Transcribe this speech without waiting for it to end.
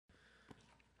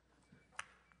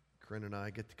Corinne and I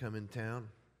get to come in town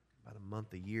about a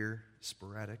month a year,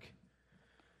 sporadic.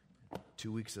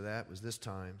 2 weeks of that was this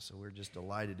time, so we're just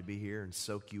delighted to be here and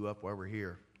soak you up while we're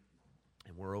here.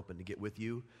 And we're open to get with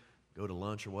you, go to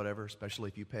lunch or whatever, especially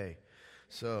if you pay.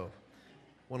 So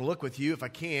I want to look with you, if I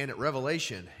can, at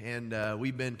Revelation. And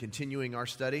we've been continuing our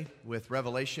study with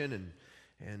Revelation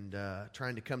and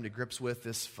trying to come to grips with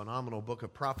this phenomenal book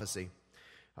of prophecy.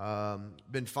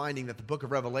 Been finding that the book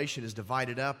of Revelation is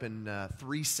divided up in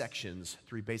three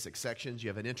basic sections. You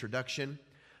have an introduction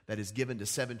that is given to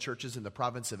 7 churches in the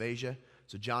province of Asia.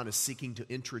 So John is seeking to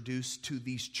introduce to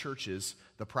these churches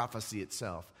the prophecy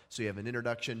itself. So you have an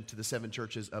introduction to the 7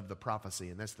 churches of the prophecy,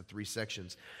 and that's the 3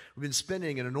 sections. We've been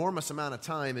spending an enormous amount of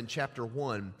time in chapter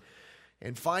 1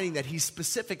 and finding that he's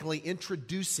specifically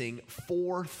introducing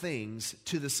 4 things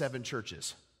to the 7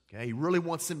 churches. Okay? He really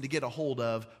wants them to get a hold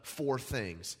of 4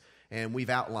 things, and we've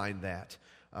outlined that.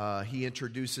 He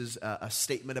introduces a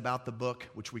statement about the book,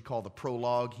 which we call the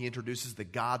prologue. He introduces the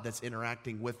God that's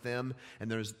interacting with them,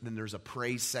 and then there's a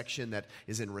praise section that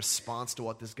is in response to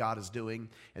what this God is doing.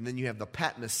 And then you have the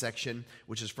Patmos section,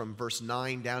 which is from verse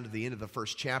 9 down to the end of the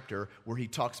first chapter, where he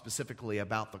talks specifically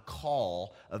about the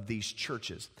call of these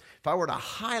churches. If I were to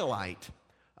highlight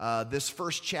this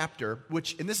first chapter,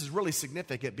 and this is really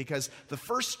significant because the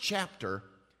first chapter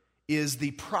is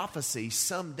the prophecy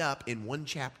summed up in one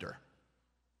chapter.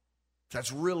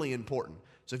 That's really important.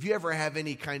 So if you ever have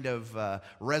any kind of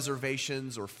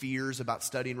reservations or fears about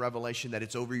studying Revelation, that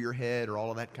it's over your head or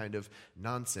all of that kind of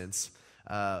nonsense,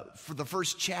 for the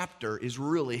first chapter is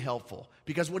really helpful.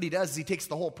 Because what he does is he takes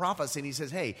the whole prophecy and he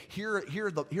says, hey,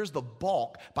 here's the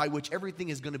bulk by which everything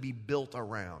is going to be built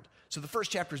around. So the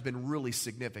first chapter has been really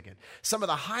significant. Some of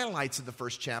the highlights of the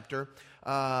first chapter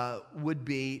would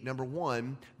be, number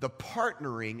 1, the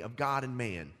partnering of God and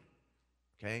man.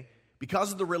 Okay?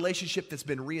 Because of the relationship that's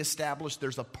been reestablished,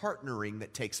 there's a partnering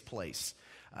that takes place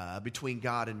between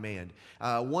God and man.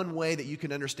 One way that you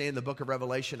can understand the book of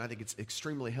Revelation, I think it's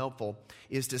extremely helpful,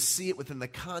 is to see it within the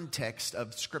context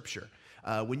of Scripture.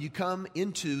 When you come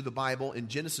into the Bible, in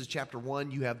Genesis chapter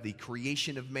 1, you have the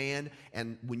creation of man,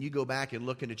 and when you go back and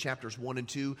look into chapters 1 and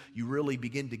 2, you really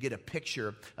begin to get a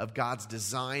picture of God's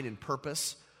design and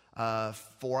purpose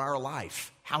for our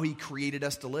life, how He created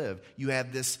us to live. You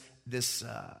have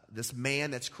this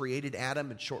man that's created, Adam,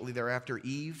 and shortly thereafter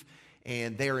Eve,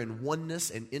 and they're in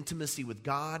oneness and intimacy with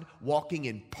God, walking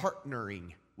and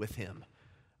partnering with Him.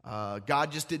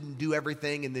 God just didn't do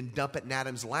everything and then dump it in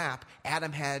Adam's lap.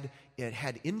 Adam had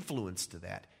influence to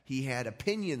that. He had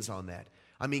opinions on that.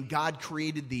 I mean, God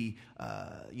created the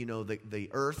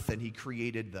earth, and He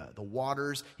created the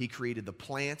waters. He created the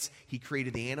plants. He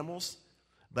created the animals.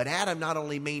 But Adam not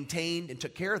only maintained and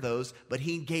took care of those, but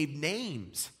he gave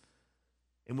names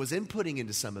and was inputting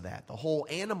into some of that. The whole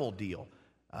animal deal.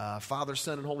 Father,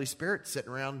 Son, and Holy Spirit sitting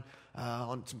around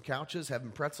on some couches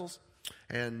having pretzels.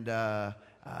 And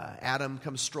Adam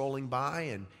comes strolling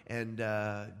by, and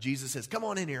Jesus says, come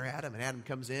on in here, Adam. And Adam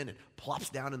comes in and plops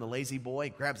down in the lazy boy,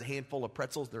 grabs a handful of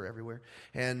pretzels. They're everywhere.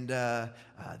 And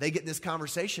they get in this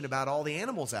conversation about all the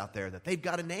animals out there, that they've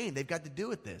got a name. They've got to do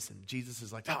with this. And Jesus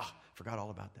is like, forgot all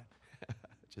about that.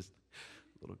 Just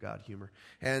little God humor.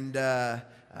 And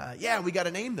we got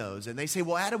to name those. And they say,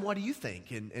 well, Adam, what do you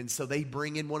think? And so they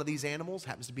bring in one of these animals,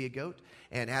 happens to be a goat.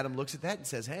 And Adam looks at that and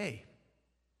says, hey,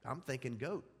 I'm thinking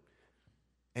goat.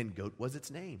 And goat was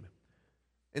its name.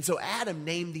 And so Adam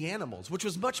named the animals, which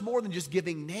was much more than just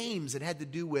giving names. It had to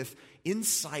do with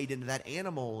insight into that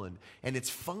animal and its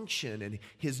function and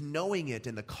his knowing it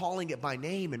and the calling it by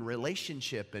name and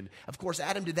relationship. And of course,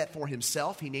 Adam did that for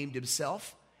himself. He named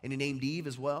himself, and he named Eve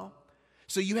as well.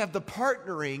 So you have the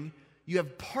partnering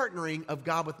of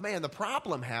God with man. The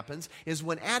problem happens is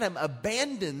when Adam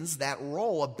abandons that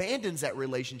role, abandons that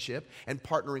relationship and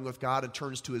partnering with God, and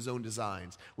turns to his own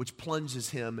designs, which plunges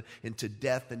him into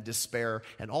death and despair,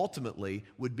 and ultimately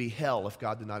would be hell if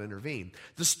God did not intervene.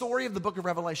 The story of the book of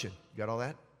Revelation, you got all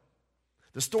that?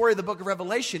 The story of the book of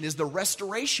Revelation is the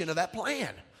restoration of that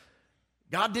plan.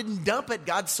 God didn't dump it.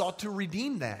 God sought to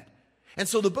redeem that. And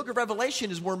so the book of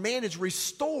Revelation is where man is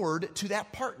restored to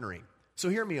that partnering. So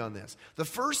hear me on this. The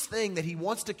first thing that he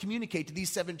wants to communicate to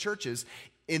these 7 churches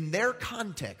in their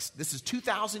context, this is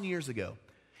 2,000 years ago,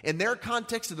 in their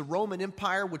context of the Roman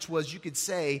Empire, which was, you could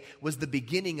say, was the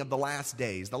beginning of the last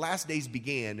days. The last days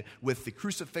began with the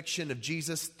crucifixion of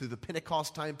Jesus through the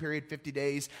Pentecost time period, 50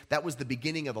 days. That was the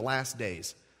beginning of the last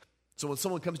days. So when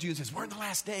someone comes to you and says, we're in the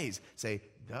last days, say,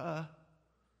 duh.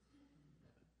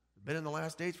 Been in the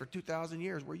last days for 2,000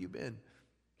 years. Where you been?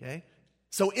 Okay?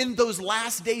 So in those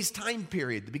last days time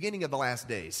period, the beginning of the last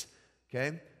days,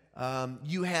 okay,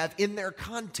 You have in their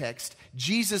context,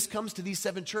 Jesus comes to these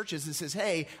 7 churches and says,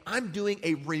 hey, I'm doing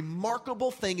a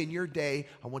remarkable thing in your day.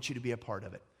 I want you to be a part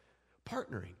of it.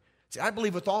 Partnering. See, I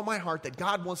believe with all my heart that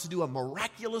God wants to do a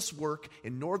miraculous work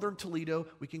in northern Toledo.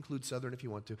 We can include southern if you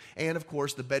want to. And, of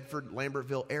course, the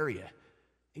Bedford-Lambertville area.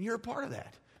 And you're a part of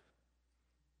that.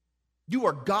 You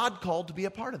are God called to be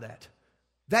a part of that.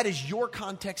 That is your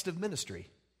context of ministry.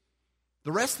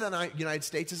 The rest of the United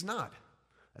States is not.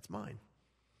 That's mine.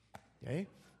 Okay?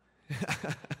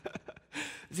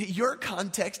 See, your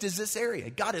context is this area.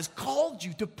 God has called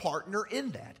you to partner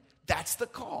in that. That's the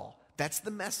call. That's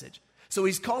the message. So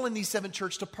he's calling these 7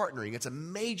 churches to partnering. It's a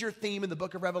major theme in the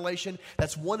book of Revelation.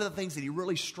 That's one of the things that he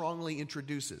really strongly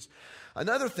introduces.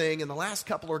 Another thing, and the last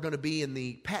couple are going to be in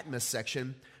the Patmos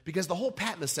section, because the whole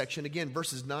Patmos section, again,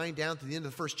 verses 9 down to the end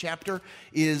of the first chapter,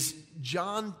 is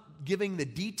John giving the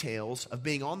details of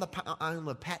being on the island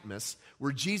of Patmos,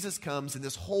 where Jesus comes in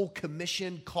this whole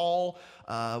commission call,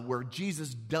 where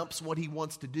Jesus dumps what he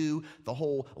wants to do, the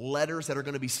whole letters that are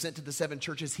going to be sent to the 7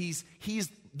 churches.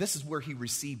 This is where he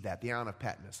received that, the island of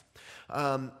Patmos.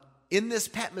 In this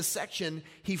Patmos section,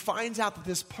 he finds out that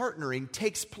this partnering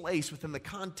takes place within the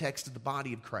context of the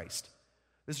body of Christ.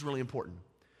 This is really important.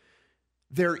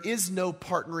 There is no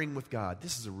partnering with God.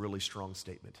 This is a really strong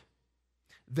statement.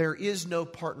 There is no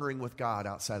partnering with God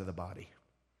outside of the body.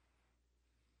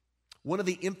 One of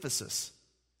the emphasis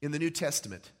in the New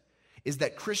Testament is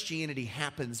that Christianity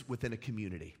happens within a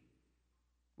community,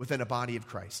 within a body of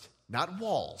Christ, not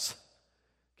walls.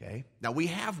 Okay? Now, we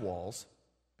have walls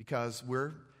because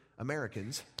we're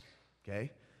Americans,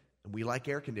 okay? And we like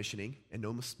air conditioning and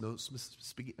no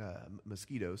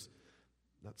mosquitoes.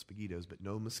 Not spaghettos, but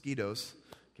no mosquitoes,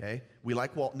 okay? We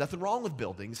like nothing wrong with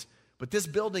buildings, but this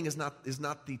building is not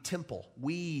the temple.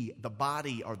 We, the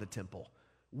body, are the temple.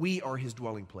 We are his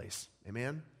dwelling place.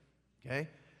 Amen? Okay?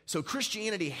 So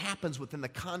Christianity happens within the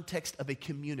context of a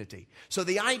community. So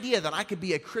the idea that I could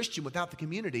be a Christian without the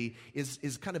community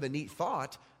is kind of a neat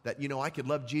thought, that, I could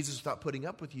love Jesus without putting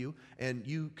up with you, and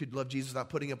you could love Jesus without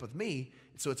putting up with me.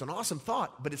 So it's an awesome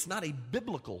thought, but it's not a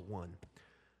biblical one.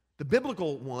 The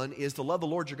biblical one is to love the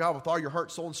Lord your God with all your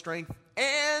heart, soul, and strength,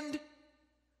 and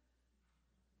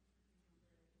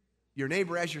your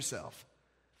neighbor as yourself.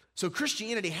 So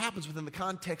Christianity happens within the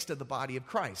context of the body of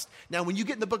Christ. Now, when you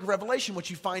get in the book of Revelation, what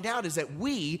you find out is that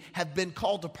we have been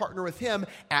called to partner with him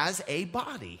as a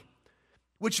body,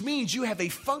 which means you have a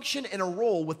function and a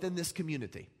role within this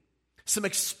community. Some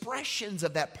expressions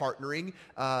of that partnering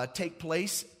take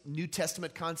place. New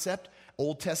Testament concept,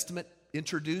 Old Testament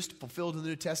introduced, fulfilled in the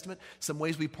New Testament. Some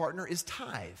ways we partner is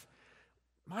tithe.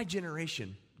 My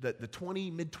generation, the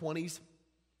mid-20s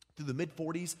through the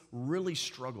mid-40s, really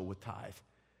struggle with tithe.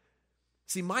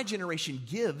 See, my generation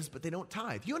gives, but they don't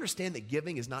tithe. You understand that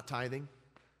giving is not tithing?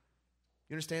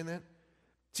 You understand that?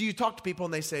 So you talk to people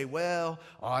and they say, well,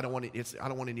 I don't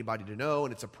want anybody to know,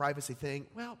 and it's a privacy thing.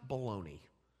 Well, baloney.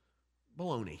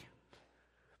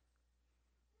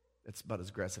 It's about as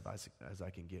aggressive as I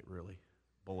can get, really.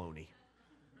 Baloney.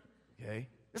 Okay?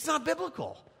 It's not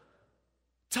biblical.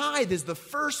 Tithe is the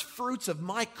first fruits of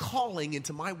my calling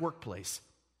into my workplace.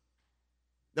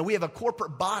 Now, we have a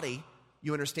corporate body,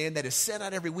 you understand, that is sent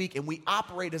out every week, and we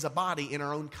operate as a body in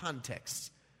our own contexts.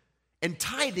 And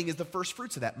tithing is the first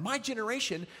fruits of that. My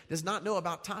generation does not know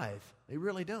about tithe. They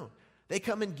really don't. They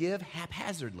come and give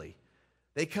haphazardly.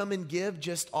 They come and give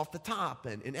just off the top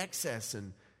and in excess.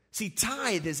 And see,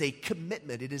 tithe is a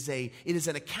commitment. It is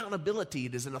an accountability.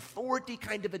 It is an authority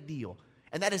kind of a deal.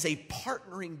 And that is a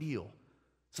partnering deal.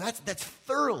 So that's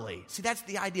thoroughly. See, that's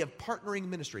the idea of partnering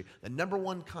ministry. The number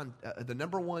one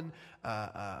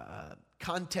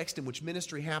context in which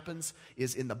ministry happens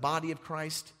is in the body of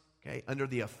Christ. Okay, under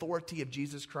the authority of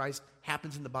Jesus Christ,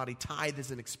 happens in the body. Tithe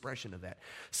is an expression of that.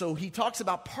 So he talks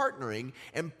about partnering,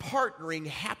 and partnering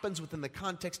happens within the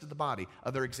context of the body.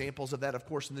 Other examples of that, of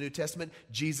course, in the New Testament,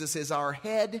 Jesus is our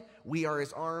head. We are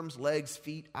his arms, legs,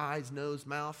 feet, eyes, nose,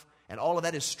 mouth, and all of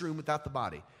that is strewn without the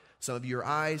body. Some of you are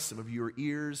eyes, some of you are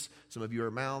ears, some of you are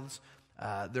mouths.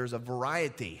 There's a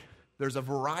variety. There's a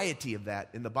variety of that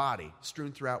in the body,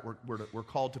 strewn throughout. We're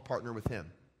called to partner with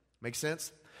him. Make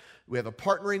sense? We have a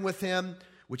partnering with him,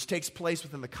 which takes place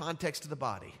within the context of the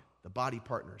body. The body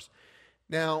partners.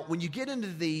 Now, when you get into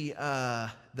the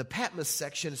Patmos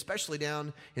section, especially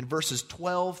down in verses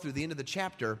 12 through the end of the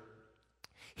chapter,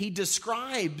 he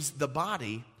describes the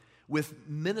body with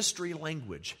ministry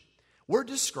language. We're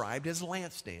described as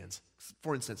lampstands.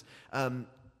 For instance,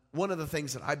 one of the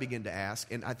things that I begin to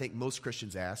ask, and I think most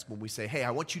Christians ask when we say, hey,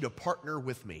 I want you to partner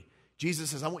with me. Jesus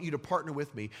says, I want you to partner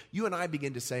with me. You and I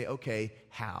begin to say, okay,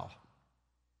 how?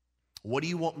 What do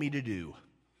you want me to do?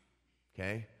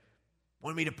 Okay?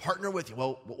 Want me to partner with you?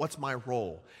 Well, what's my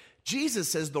role? Jesus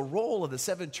says the role of the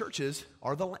seven churches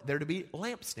are they're to be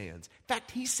lampstands. In fact,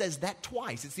 he says that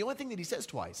twice. It's the only thing that he says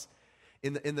twice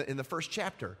in the first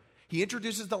chapter. He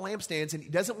introduces the lampstands, and he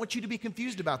doesn't want you to be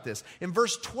confused about this. In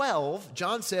verse 12,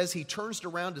 John says he turns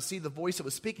around to see the voice that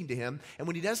was speaking to him, and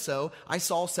when he does so, I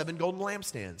saw 7 golden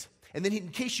lampstands. And then in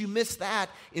case you missed that,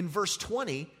 in verse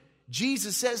 20,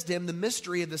 Jesus says to him, the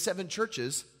mystery of the 7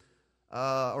 churches,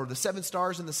 or the 7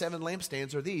 stars and the 7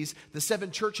 lampstands are these. The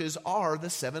 7 churches are the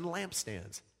 7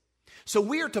 lampstands. So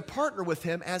we are to partner with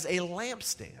him as a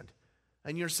lampstand.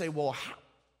 And you're say, well,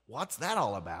 what's that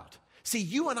all about? See,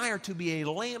 you and I are to be a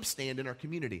lampstand in our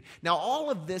community. Now, all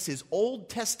of this is Old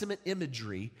Testament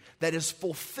imagery that is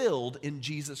fulfilled in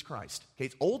Jesus Christ. Okay,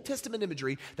 it's Old Testament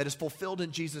imagery that is fulfilled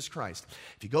in Jesus Christ.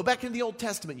 If you go back into the Old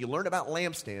Testament, you learn about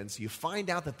lampstands, you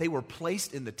find out that they were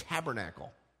placed in the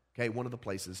tabernacle. Okay, one of the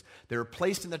places. They were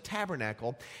placed in the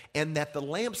tabernacle, and that the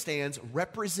lampstands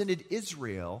represented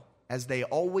Israel as they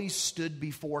always stood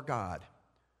before God.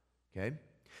 Okay?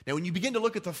 Now, when you begin to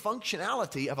look at the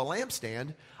functionality of a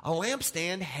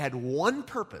lampstand had one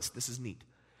purpose. This is neat.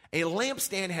 A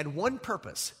lampstand had one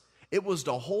purpose. It was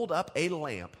to hold up a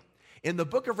lamp. In the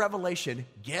book of Revelation,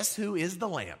 guess who is the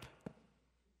lamp?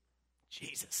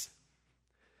 Jesus.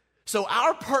 So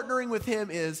our partnering with him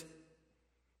is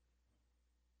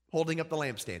holding up the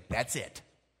lampstand. That's it.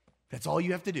 That's all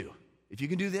you have to do. If you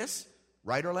can do this,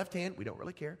 right or left hand, we don't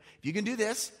really care. If you can do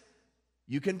this,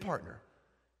 you can partner.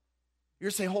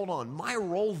 You're saying, hold on, my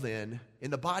role then in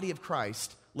the body of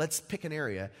Christ, let's pick an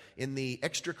area. In the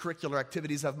extracurricular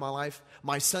activities of my life,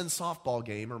 my son's softball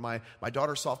game or my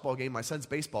daughter's softball game, my son's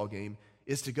baseball game,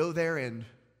 is to go there and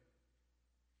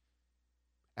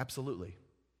absolutely.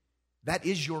 That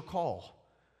is your call.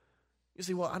 You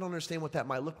say, well, I don't understand what that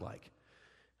might look like.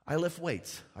 I lift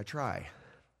weights. I try.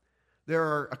 There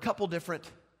are a couple different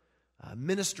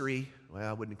ministry, well,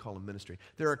 I wouldn't call them ministry.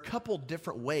 There are a couple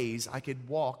different ways I could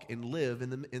walk and live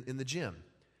in the gym.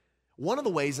 One of the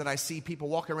ways that I see people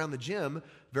walking around the gym,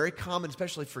 very common,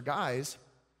 especially for guys,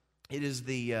 it is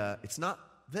it's not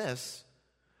this,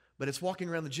 but it's walking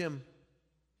around the gym.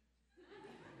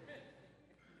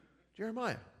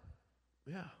 Jeremiah,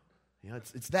 yeah,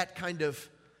 it's that kind of,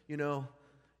 you know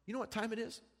what time it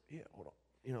is? Yeah, hold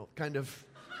on, kind of.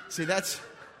 See,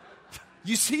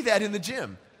 you see that in the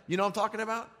gym. You know what I'm talking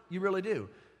about? You really do.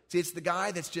 See, it's the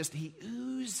guy that's just, he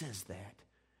oozes that.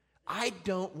 I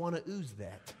don't want to ooze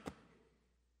that.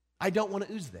 I don't want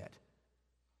to ooze that.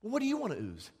 Well, what do you want to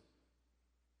ooze?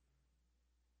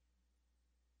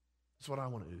 That's what I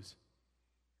want to ooze.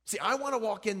 See, I want to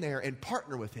walk in there and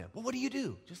partner with him. Well, what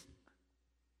do?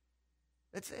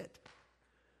 That's it.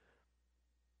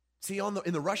 See,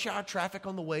 in the rush hour traffic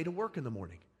on the way to work in the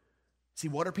morning, see,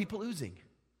 what are people oozing?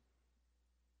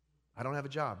 I don't have a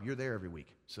job. You're there every week,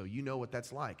 so you know what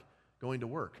that's like, going to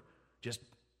work.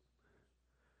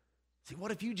 See,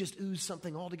 what if you just ooze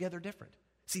something altogether different?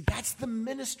 See, that's the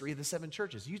ministry of the 7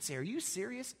 churches. You'd say, are you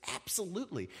serious?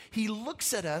 Absolutely. He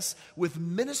looks at us with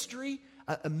ministry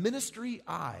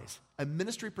eyes, a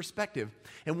ministry perspective.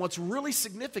 And what's really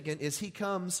significant is he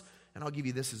comes, and I'll give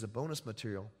you this as a bonus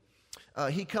material.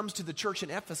 He comes to the church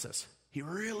in Ephesus. He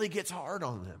really gets hard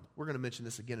on them. We're going to mention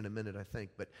this again in a minute, I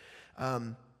think. But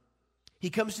he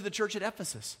comes to the church at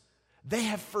Ephesus. They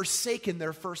have forsaken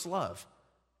their first love.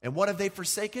 And what have they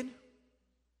forsaken?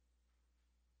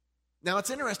 Now, it's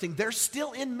interesting. They're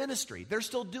still in ministry. They're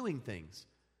still doing things.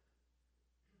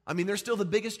 I mean, they're still the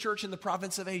biggest church in the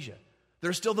province of Asia.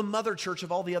 They're still the mother church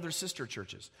of all the other sister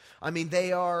churches. I mean, they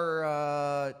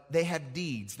have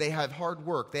deeds. They have hard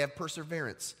work. They have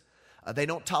perseverance. They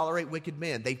don't tolerate wicked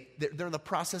men. They're in the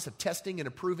process of testing and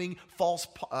approving false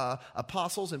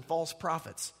apostles and false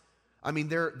prophets. I mean,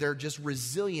 they're just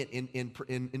resilient in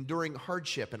enduring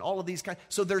hardship and all of these kinds.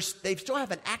 So they still have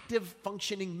an active,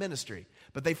 functioning ministry,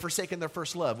 but they've forsaken their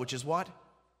first love, which is what?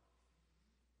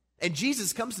 And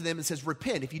Jesus comes to them and says,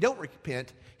 repent. If you don't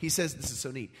repent, he says, this is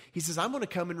so neat. He says, I'm going to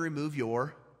come and remove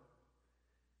your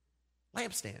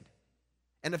lampstand.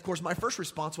 And of course, my first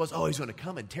response was, he's going to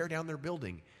come and tear down their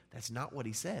building. That's not what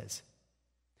he says.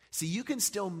 See, you can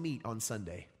still meet on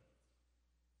Sunday.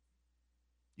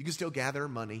 You can still gather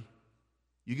money.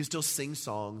 You can still sing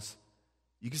songs.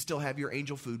 You can still have your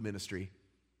angel food ministry.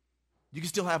 You can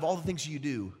still have all the things you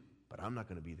do, but I'm not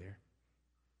going to be there.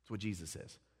 That's what Jesus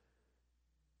says.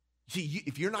 See,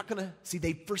 if you're not going to, see,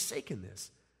 they've forsaken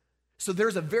this. So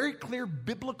there's a very clear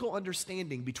biblical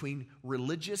understanding between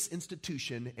religious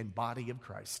institution and body of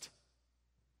Christ.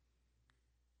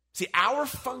 See, our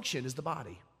function is the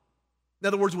body. In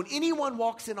other words, when anyone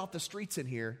walks in off the streets in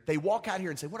here, they walk out here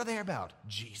and say, what are they about?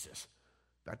 Jesus.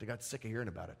 In fact, I got sick of hearing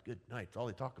about it. Good night. It's all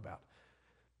they talk about.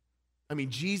 I mean,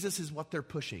 Jesus is what they're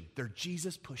pushing. They're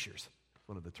Jesus pushers.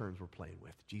 One of the terms we're playing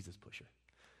with, Jesus pusher.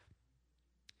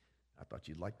 I thought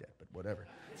you'd like that, but whatever.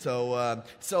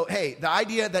 So hey, the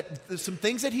idea that there's some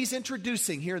things that he's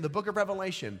introducing here in the book of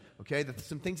Revelation, okay,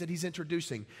 some things that he's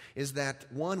introducing is that,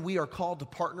 one, we are called to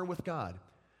partner with God.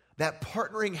 That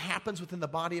partnering happens within the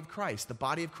body of Christ. The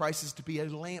body of Christ is to be a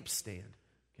lampstand,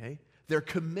 okay? They're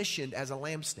commissioned as a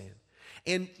lampstand.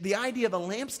 And the idea of a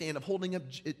lampstand, of holding up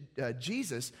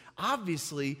Jesus,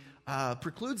 obviously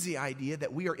precludes the idea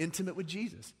that we are intimate with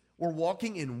Jesus. We're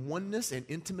walking in oneness and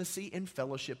intimacy and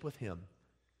fellowship with him.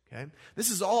 Okay? This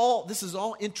is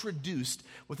all introduced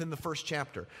within the first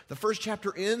chapter. The first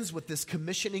chapter ends with this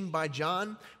commissioning by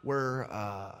John, where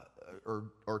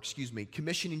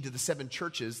commissioning to the 7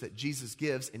 churches that Jesus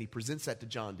gives, and he presents that to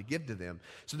John to give to them.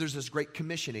 So there's this great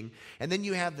commissioning, and then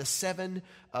you have the seven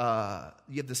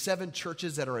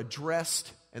churches that are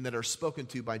addressed and that are spoken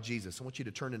to by Jesus. I want you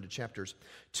to turn into chapters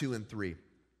 2 and 3.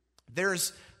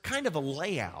 There's kind of a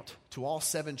layout to all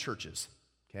 7 churches,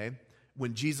 okay?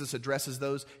 When Jesus addresses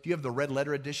those, if you have the red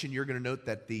letter edition, you're going to note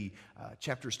that the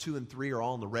chapters 2 and 3 are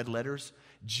all in the red letters.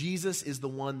 Jesus is the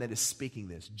one that is speaking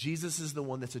this. Jesus is the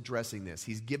one that's addressing this.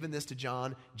 He's given this to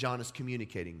John. John is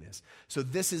communicating this. So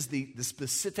this is the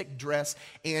specific dress.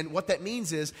 And what that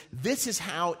means is this is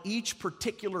how each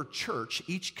particular church,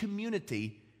 each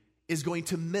community is going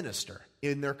to minister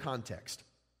in their context.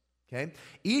 Okay?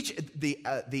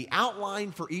 The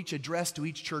outline for each address to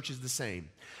each church is the same.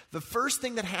 The first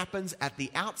thing that happens at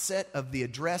the outset of the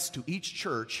address to each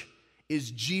church is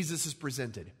Jesus is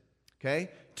presented. Okay?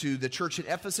 To the church in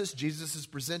Ephesus, Jesus is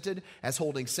presented as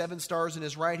holding 7 stars in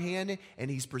his right hand,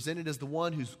 and he's presented as the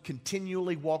one who's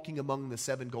continually walking among the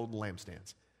 7 golden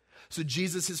lampstands. So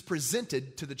Jesus is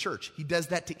presented to the church. He does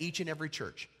that to each and every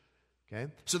church. Okay?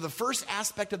 So the first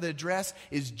aspect of the address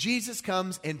is Jesus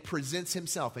comes and presents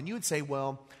himself. And you would say,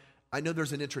 well, I know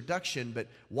there's an introduction, but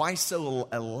why so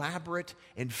elaborate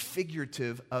and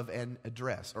figurative of an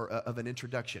address or of an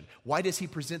introduction? Why does he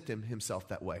present himself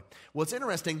that way? Well, it's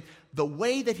interesting. The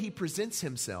way that he presents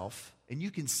himself, and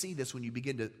you can see this when you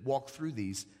begin to walk through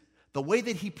these, the way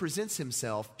that he presents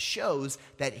himself shows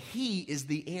that he is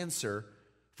the answer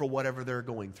for whatever they're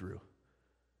going through.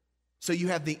 So you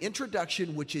have the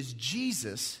introduction, which is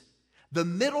Jesus. The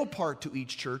middle part to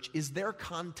each church is their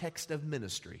context of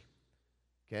ministry.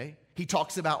 Okay? He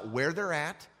talks about where they're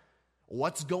at,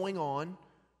 what's going on,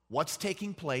 what's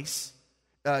taking place.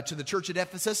 To the church at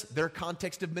Ephesus, their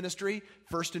context of ministry,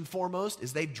 first and foremost,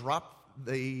 is they've dropped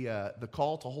the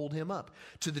call to hold him up.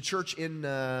 To the church in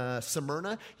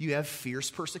Smyrna, you have fierce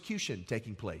persecution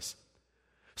taking place.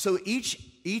 So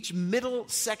each middle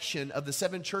section of the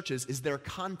 7 churches is their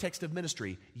context of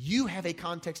ministry. You have a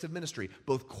context of ministry,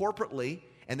 both corporately,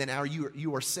 and then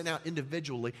you are sent out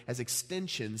individually as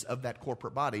extensions of that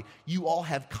corporate body. You all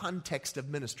have context of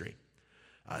ministry.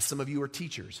 Some of you are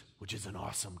teachers, which is an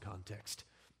awesome context.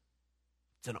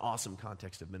 It's an awesome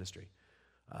context of ministry.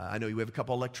 I know you have a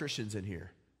couple electricians in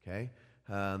here, okay?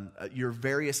 Your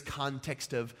various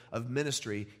context of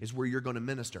ministry is where you're going to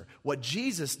minister. What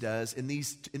Jesus does in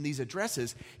these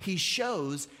addresses, he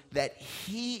shows that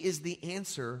he is the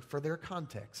answer for their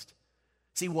context.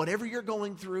 See, whatever you're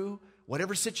going through,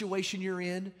 whatever situation you're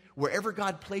in, wherever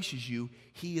God places you,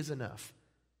 he is enough.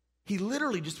 He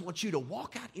literally just wants you to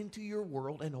walk out into your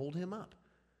world and hold him up.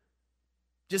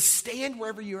 Just stand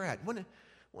wherever you're at. One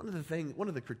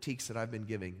of the critiques that I've been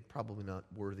giving, probably not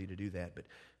worthy to do that, but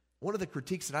one of the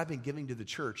critiques that I've been giving to the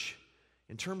church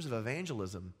in terms of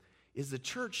evangelism is the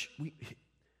church,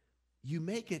 you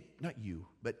make it, not you,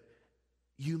 but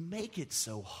you make it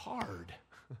so hard.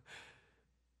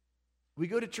 We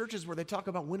go to churches where they talk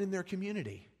about winning their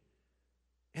community,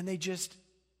 and they just,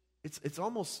 it's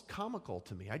almost comical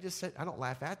to me. I just said, I don't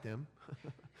laugh at them,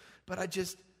 but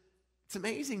it's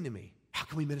amazing to me. How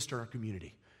can we minister our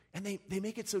community? And they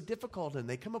make it so difficult, and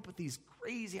they come up with these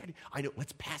crazy ideas. I know,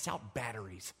 let's pass out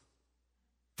batteries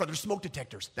for their smoke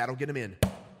detectors. That'll get them in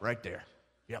right there.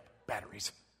 Yep,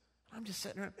 batteries. I'm just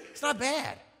sitting there. It's not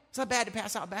bad. It's not bad to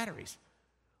pass out batteries.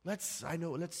 Let's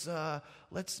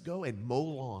go and mow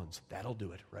lawns. That'll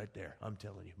do it right there. I'm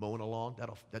telling you, mowing a lawn,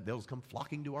 they'll come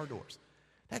flocking to our doors.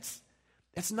 That's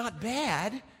not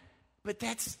bad, but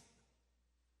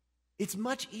it's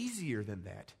much easier than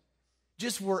that.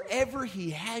 Just wherever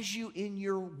he has you in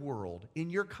your world, in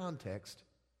your context,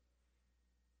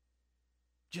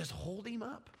 just hold him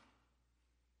up.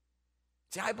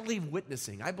 See, I believe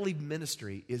witnessing, I believe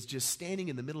ministry is just standing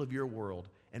in the middle of your world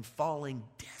and falling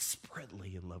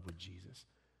desperately in love with Jesus.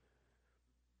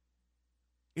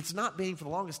 It's not being, for the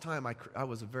longest time, I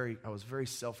was very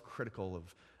self-critical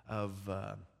of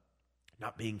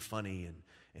not being funny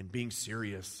and being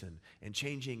serious and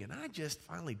changing. And I just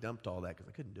finally dumped all that because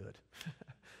I couldn't do it.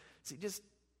 See, just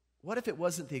what if it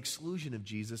wasn't the exclusion of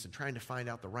Jesus and trying to find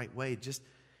out the right way? Just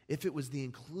if it was the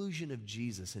inclusion of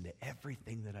Jesus into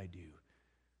everything that I do.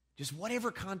 Just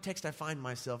whatever context I find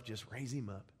myself, just raise him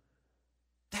up.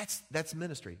 That's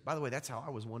ministry. By the way, that's how I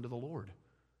was won to the Lord.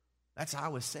 That's how I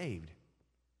was saved.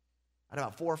 I had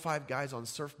about 4 or 5 guys on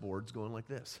surfboards going like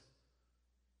this.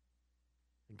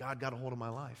 And God got a hold of my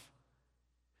life.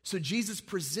 So Jesus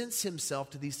presents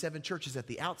himself to these 7 churches at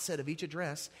the outset of each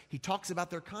address. He talks about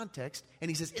their context, and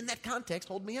he says, in that context,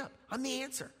 hold me up. I'm the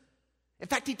answer. In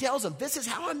fact, he tells them, this is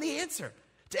how I'm the answer.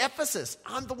 To Ephesus,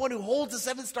 I'm the one who holds the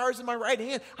 7 stars in my right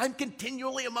hand. I'm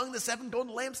continually among the 7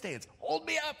 golden lampstands. Hold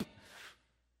me up.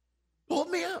 Hold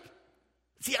me up.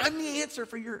 See, I'm the answer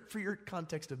for your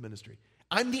context of ministry.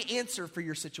 I'm the answer for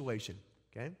your situation,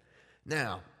 okay?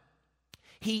 Now,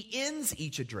 he ends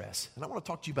each address, and I want to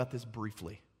talk to you about this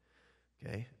briefly,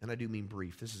 okay? And I do mean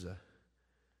brief. This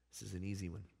is an easy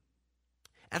one.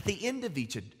 At the end of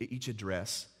each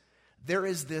address, there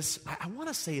is this, I want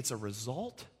to say it's a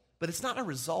result, but it's not a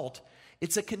result,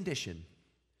 it's a condition.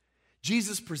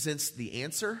 Jesus presents the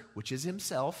answer, which is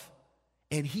himself,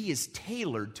 and he is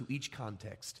tailored to each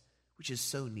context, which is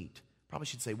so neat. Probably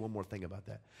should say one more thing about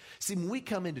that. See, when we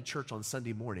come into church on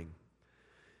Sunday morning,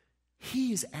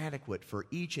 he is adequate for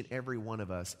each and every one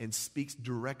of us and speaks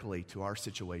directly to our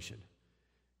situation.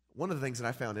 One of the things that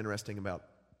I found interesting about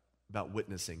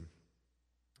witnessing,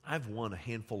 I've won a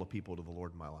handful of people to the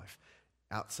Lord in my life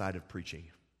outside of preaching,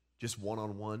 just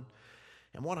one-on-one.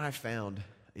 And what I found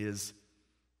is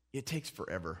it takes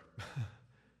forever.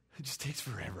 It just takes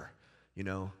forever, you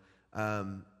know.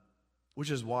 Which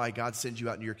is why God sends you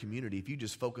out into your community. If you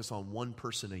just focus on one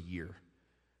person a year,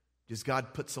 just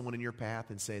God put someone in your path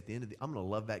and say at the end of I'm going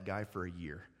to love that guy for a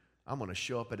year. I'm going to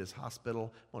show up at his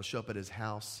hospital. I'm going to show up at his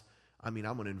house. I'm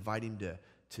going to invite him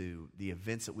to the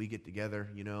events that we get together,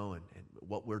 you know, and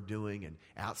what we're doing and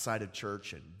outside of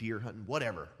church and deer hunting,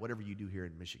 whatever you do here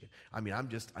in Michigan. I'm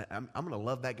going to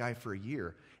love that guy for a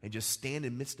year and just stand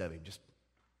in the midst of him. Just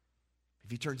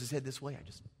if he turns his head this way,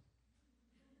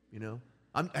 you know.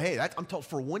 I'm told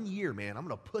for 1 year, man, I'm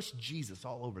going to push Jesus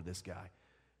all over this guy.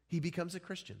 He becomes a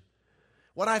Christian.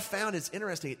 What I found is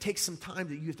interesting. It takes some time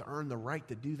that you have to earn the right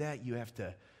to do that. You have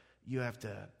to.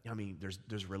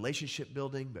 There's relationship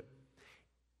building, but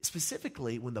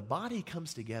specifically when the body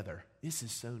comes together, this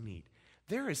is so neat.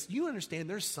 You understand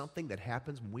there's something that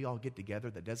happens when we all get together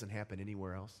that doesn't happen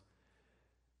anywhere else.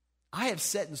 I have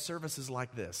sat in services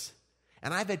like this.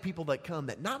 And I've had people that come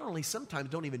that not only sometimes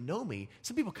don't even know me,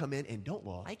 some people come in and don't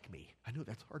like me. I know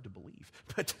that's hard to believe,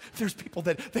 but there's people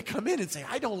that come in and say,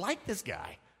 I don't like this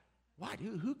guy. Why?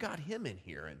 Who got him in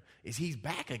here? And is he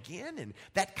back again? And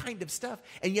that kind of stuff.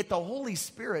 And yet the Holy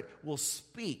Spirit will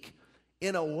speak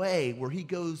in a way where he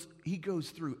goes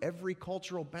through every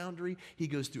cultural boundary, he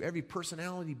goes through every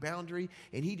personality boundary,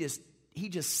 and he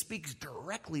just speaks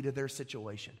directly to their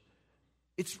situation.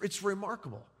 It's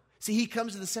remarkable. See, he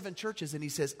comes to the 7 churches and he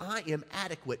says, I am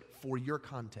adequate for your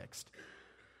context.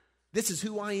 This is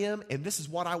who I am, and this is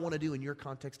what I want to do in your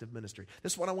context of ministry.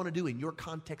 This is what I want to do in your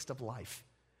context of life.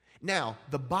 Now,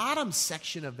 the bottom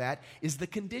section of that is the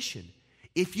condition.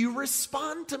 If you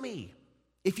respond to me,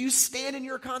 if you stand in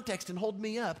your context and hold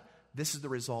me up, this is the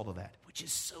result of that, which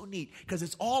is so neat because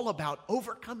it's all about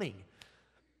overcoming.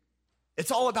 It's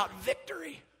all about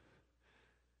victory.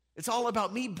 It's all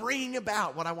about me bringing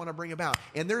about what I want to bring about.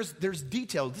 And there's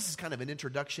details. This is kind of an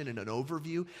introduction and an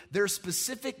overview. There's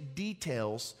specific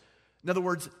details. In other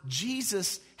words,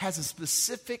 Jesus has a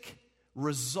specific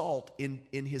result in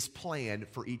his plan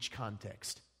for each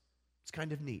context. It's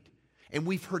kind of neat. And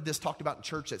we've heard this talked about in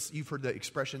church. You've heard the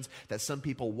expressions that some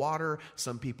people water,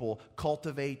 some people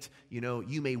cultivate. You know,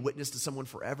 you may witness to someone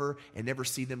forever and never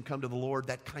see them come to the Lord.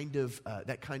 That kind of,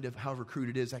 however crude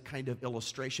it is, that kind of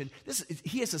illustration.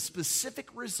 He has a specific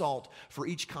result for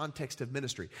each context of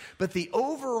ministry. But the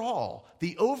overall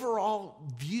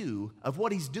view of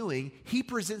what he's doing, he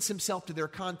presents himself to their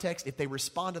context. If they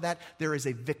respond to that, there is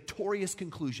a victorious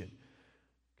conclusion.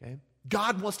 Okay?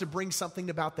 God wants to bring something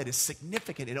about that is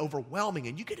significant and overwhelming,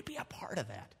 and you get to be a part of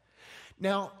that.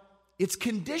 Now, it's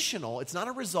conditional. It's not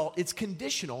a result. It's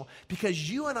conditional because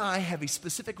you and I have a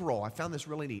specific role. I found this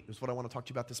really neat. This is what I want to talk to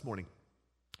you about this morning.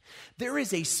 There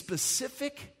is a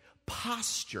specific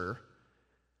posture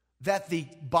that the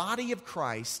body of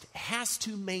Christ has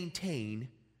to maintain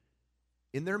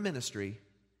in their ministry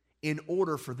in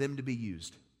order for them to be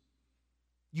used.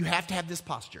 You have to have this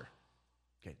posture.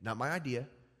 Okay, not my idea.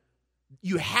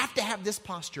 You have to have this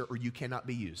posture or you cannot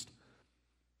be used.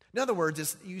 In other words,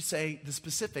 as you say the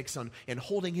specifics on and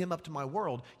holding him up to my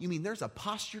world, you mean there's a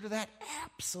posture to that?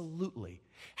 Absolutely.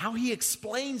 How he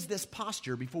explains this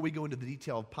posture, before we go into the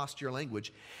detail of posture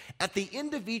language, at the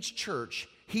end of each church,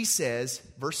 he says,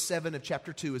 verse 7 of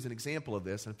chapter 2 is an example of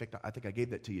this. In fact, I think I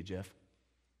gave that to you, Jeff.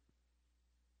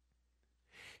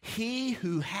 He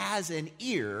who has an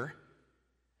ear,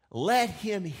 let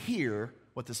him hear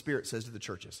what the Spirit says to the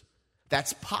churches.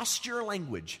 That's posture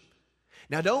language.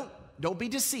 Now, don't be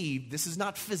deceived. This is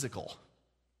not physical.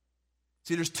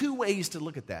 See, there's two ways to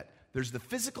look at that. There's the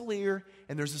physical ear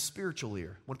and there's the spiritual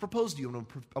ear. I want to propose to you, and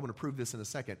I want to prove this in a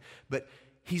second. But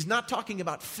he's not talking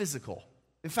about physical.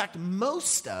 In fact,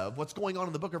 most of what's going on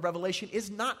in the book of Revelation is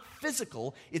not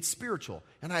physical, it's spiritual.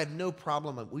 And I have no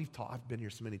problem. I've been here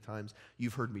so many times.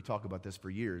 You've heard me talk about this for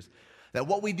years. That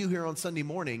what we do here on Sunday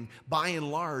morning, by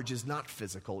and large, is not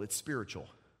physical, it's spiritual.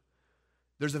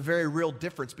 There's a very real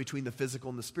difference between the physical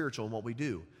and the spiritual in what we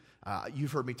do.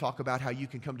 You've heard me talk about how you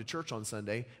can come to church on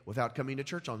Sunday without coming to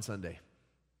church on Sunday.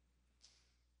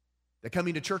 That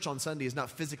coming to church on Sunday is not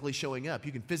physically showing up.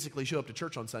 You can physically show up to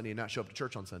church on Sunday and not show up to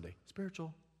church on Sunday.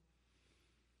 Spiritual.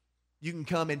 You can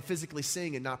come and physically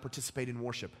sing and not participate in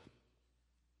worship.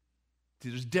 See,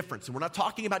 there's a difference. And we're not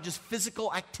talking about just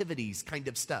physical activities kind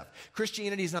of stuff.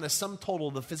 Christianity is not a sum total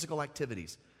of the physical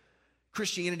activities.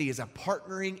 Christianity is a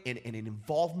partnering and an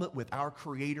involvement with our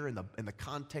Creator in the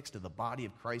context of the body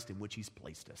of Christ in which He's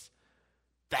placed us.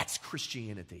 That's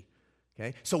Christianity.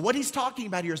 Okay? So what he's talking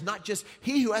about here is not just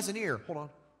he who has an ear. Hold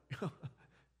on.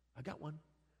 I got one.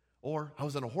 Or I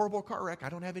was in a horrible car wreck. I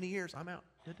don't have any ears. I'm out.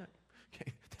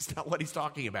 Okay? That's not what he's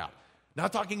talking about.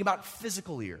 Not talking about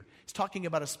physical ear. He's talking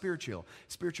about a spiritual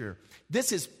ear.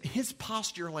 This is his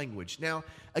posture language. Now,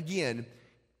 again,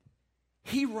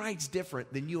 he writes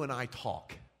different than you and I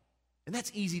talk. And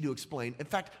that's easy to explain. In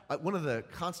fact, one of the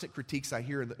constant critiques I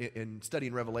hear in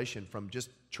studying Revelation from just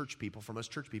church people, from us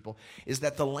church people, is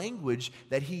that the language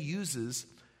that he uses,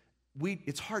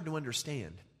 it's hard to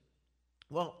understand.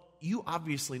 Well, you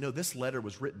obviously know this letter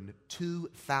was written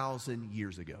 2,000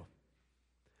 years ago.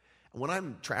 When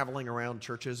I'm traveling around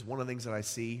churches, one of the things that I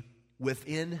see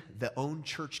within the own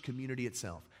church community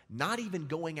itself, not even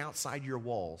going outside your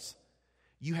walls,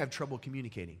 you have trouble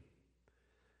communicating.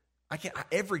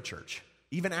 Every church,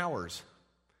 even ours,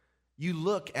 you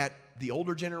look at the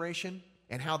older generation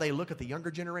and how they look at the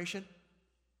younger generation.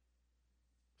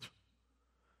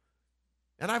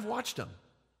 And I've watched them.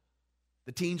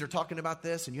 The teens are talking about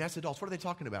this, and you ask adults, what are they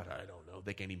talking about? I don't know.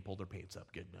 They can't even pull their pants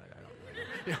up. Good night.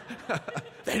 I don't know.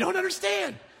 They don't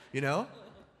understand,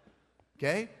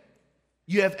 Okay?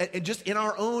 You have, and just in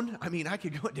our own, I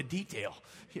could go into detail,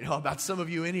 about some of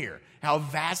you in here, how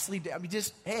vastly,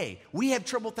 we have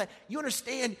trouble with that. You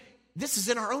understand, this is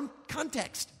in our own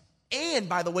context. And,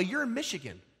 by the way, you're in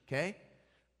Michigan, okay?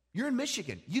 You're in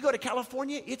Michigan. You go to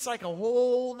California, it's like a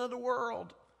whole nother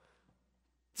world.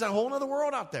 It's a whole nother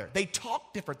world out there. They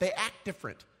talk different. They act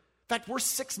different. In fact, we're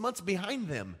 6 months behind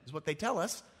them, is what they tell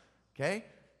us, okay?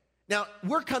 Now,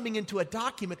 we're coming into a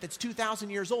document that's 2,000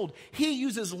 years old. He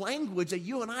uses language that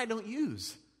you and I don't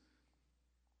use.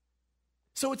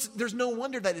 So there's no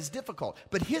wonder that it's difficult.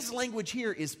 But his language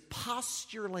here is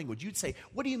posture language. You'd say,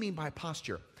 what do you mean by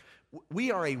posture?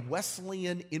 We are a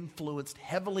Wesleyan-influenced,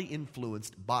 heavily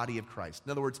influenced body of Christ.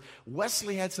 In other words,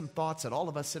 Wesley had some thoughts that all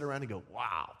of us sit around and go,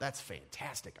 wow, that's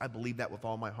fantastic. I believe that with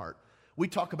all my heart. We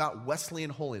talk about Wesleyan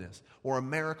holiness or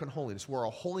American holiness. We're a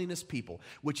holiness people,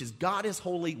 which is God is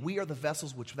holy. We are the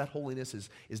vessels which that holiness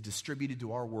is distributed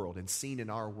to our world and seen in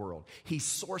our world. He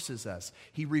sources us.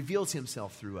 He reveals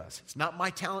himself through us. It's not my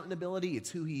talent and ability. It's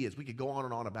who he is. We could go on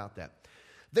and on about that.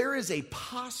 There is a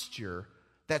posture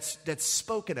that's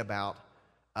spoken about.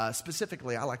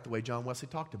 Specifically, I like the way John Wesley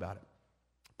talked about it.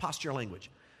 Posture language.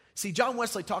 See, John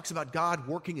Wesley talks about God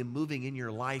working and moving in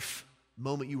your life.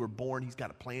 Moment you were born, he's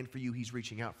got a plan for you. He's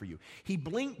reaching out for you. He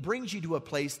brings you to a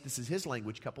place, this is his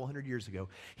language a couple hundred years ago.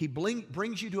 He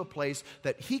brings you to a place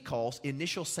that he calls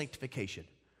initial sanctification.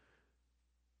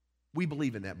 We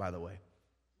believe in that, by the way.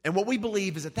 And what we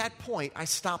believe is at that point, I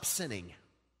stop sinning.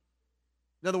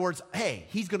 In other words, hey,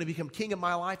 he's going to become king of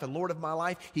my life and Lord of my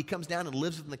life. He comes down and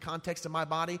lives within the context of my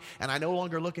body, and I no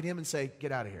longer look at him and say,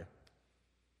 get out of here.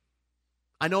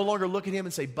 I no longer look at him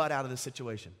and say, butt out of this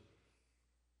situation.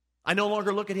 I no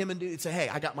longer look at him and say, hey,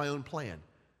 I got my own plan.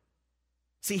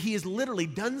 See, he has literally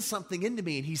done something into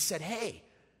me, and he said, hey,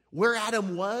 where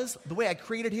Adam was, the way I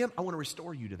created him, I want to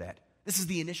restore you to that. This is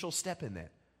the initial step in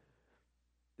that.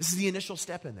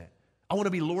 I want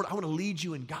to be Lord. I want to lead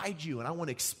you and guide you, and I want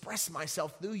to express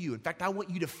myself through you. In fact, I want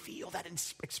you to feel that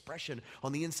expression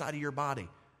on the inside of your body.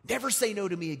 Never say no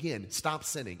to me again. Stop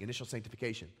sinning. Initial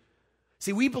sanctification.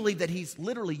 See, we believe that he's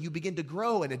literally, you begin to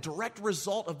grow, and a direct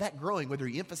result of that growing, whether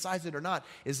you emphasize it or not,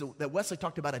 is that Wesley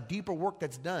talked about a deeper work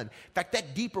that's done. In fact,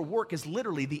 that deeper work is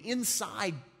literally the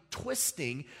inside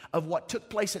twisting of what took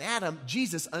place in Adam.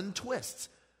 Jesus untwists,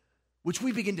 which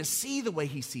we begin to see the way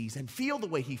he sees and feel the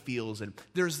way he feels. And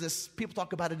there's this, people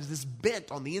talk about it as this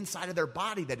bent on the inside of their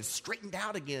body that is straightened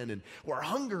out again. And we're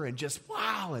hunger and just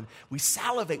wow. And we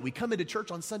salivate. We come into church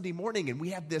on Sunday morning and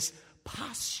we have this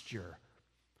posture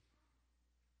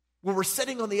where we're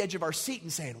sitting on the edge of our seat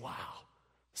and saying, wow,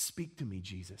 speak to me,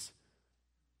 Jesus.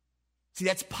 See,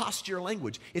 that's posture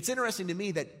language. It's interesting to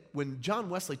me that when John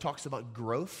Wesley talks about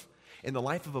growth in the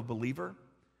life of a believer,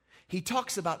 he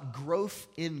talks about growth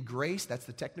in grace. That's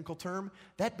the technical term.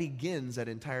 That begins at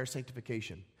entire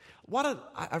sanctification.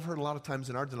 I've heard a lot of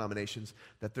times in our denominations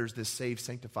that there's this saved,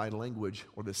 sanctified language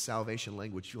or this salvation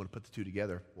language. If you want to put the two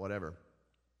together, whatever.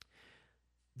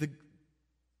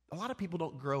 A lot of people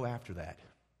don't grow after that.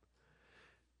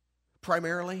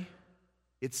 Primarily,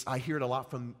 I hear it a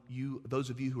lot from you, those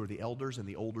of you who are the elders and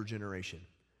the older generation.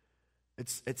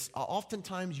 It's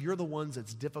oftentimes you're the ones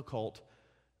that's difficult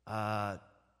to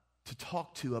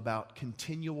talk to about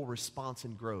continual response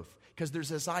and growth. Because there's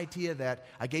this idea that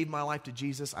I gave my life to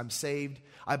Jesus, I'm saved,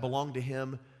 I belong to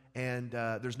him, and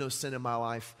there's no sin in my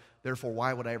life, therefore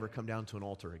why would I ever come down to an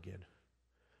altar again?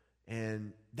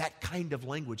 And that kind of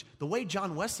language, the way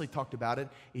John Wesley talked about it,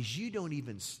 is you don't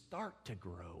even start to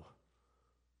grow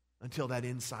until that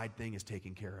inside thing is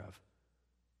taken care of.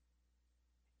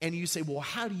 And you say, well,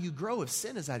 how do you grow if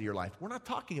sin is out of your life? We're not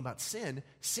talking about sin.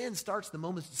 Sin starts the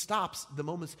moment it stops, the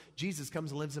moment Jesus comes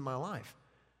and lives in my life.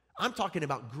 I'm talking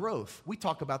about growth. We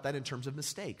talk about that in terms of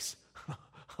mistakes.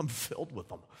 I'm filled with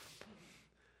them.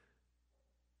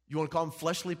 You want to call them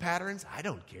fleshly patterns? I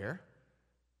don't care.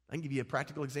 I can give you a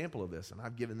practical example of this, and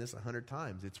I've given this 100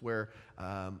 times. It's where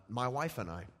my wife and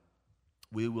I,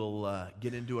 we will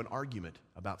get into an argument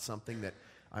about something that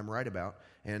I'm right about,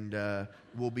 and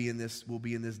we'll be in this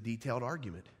detailed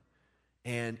argument.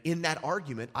 And in that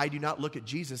argument, I do not look at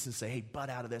Jesus and say, hey, butt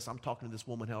out of this. I'm talking to this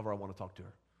woman however I want to talk to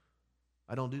her.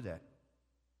 I don't do that.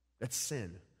 That's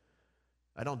sin.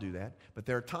 I don't do that. But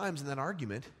there are times in that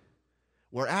argument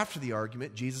where after the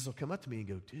argument, Jesus will come up to me and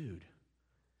go, dude,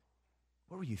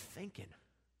 what were you thinking?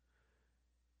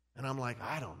 And I'm like,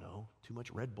 I don't know. Too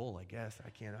much Red Bull, I guess.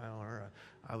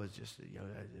 I was just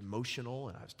emotional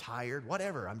and I was tired.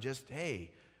 Whatever. I'm just,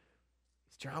 hey,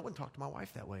 I wouldn't talk to my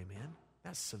wife that way, man.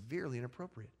 That's severely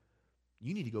inappropriate.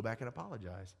 You need to go back and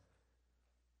apologize.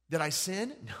 Did I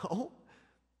sin? No.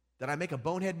 Did I make a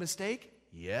bonehead mistake?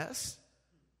 Yes.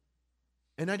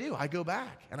 And I do. I go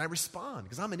back and I respond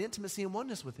because I'm in intimacy and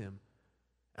oneness with him.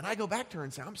 And I go back to her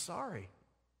and say, I'm sorry.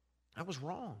 I was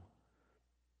wrong.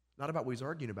 Not about what he's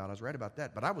arguing about. I was right about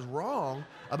that. But I was wrong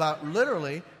about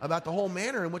the whole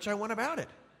manner in which I went about it.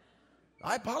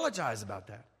 I apologize about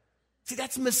that. See,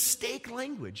 that's mistake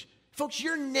language. Folks,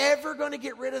 you're never going to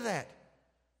get rid of that.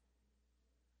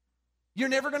 You're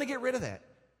never going to get rid of that.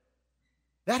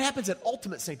 That happens at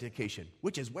ultimate sanctification,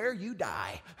 which is where you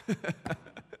die.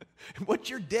 Once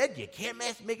you're dead, you can't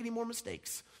make any more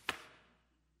mistakes.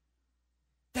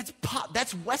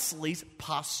 That's Wesley's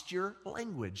posture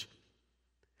language.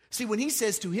 See, when he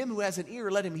says to him who has an ear,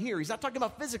 let him hear, he's not talking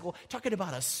about physical, talking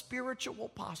about a spiritual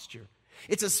posture.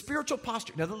 It's a spiritual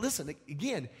posture. Now listen,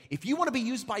 again, if you want to be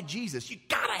used by Jesus, you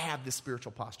got to have this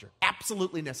spiritual posture.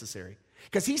 Absolutely necessary.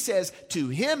 Because he says, to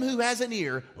him who has an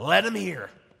ear, let him hear.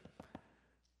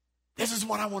 This is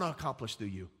what I want to accomplish through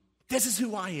you. This is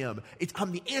who I am.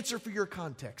 I'm the answer for your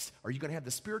context. Are you going to have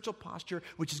the spiritual posture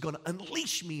which is going to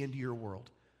unleash me into your world?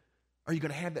 Are you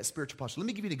going to have that spiritual posture? Let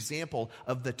me give you an example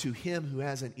of the to him who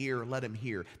has an ear, let him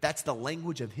hear. That's the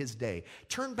language of his day.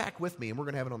 Turn back with me, and we're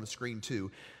going to have it on the screen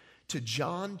too, to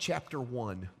John chapter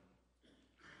 1.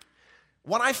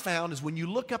 What I found is when you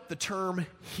look up the term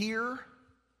hear,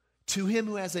 to him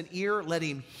who has an ear, let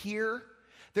him hear,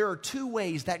 there are two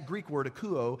ways that Greek word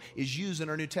akouo is used in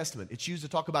our New Testament. It's used to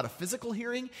talk about a physical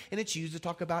hearing, and it's used to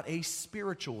talk about a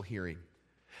spiritual hearing.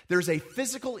 There's a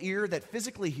physical ear that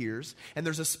physically hears, and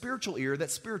there's a spiritual ear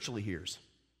that spiritually hears.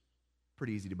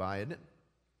 Pretty easy to buy, isn't it?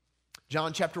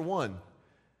 John chapter 1,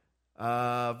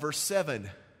 verse 7.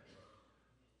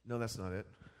 No, that's not it.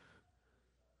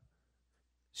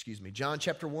 Excuse me. John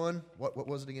chapter 1, what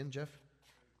was it again, Jeff?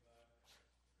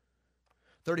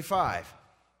 35.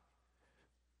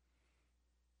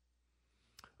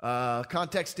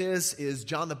 Context is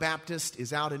John the Baptist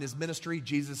is out in his ministry.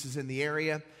 Jesus is in the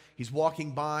area. He's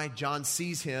walking by. John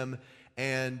sees him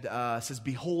and says,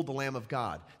 behold the Lamb of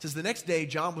God. It says the next day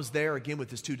John was there again with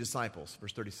his two disciples.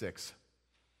 Verse 36.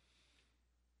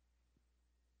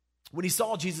 When he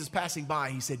saw Jesus passing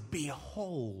by, he said,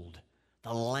 "Behold,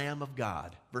 the Lamb of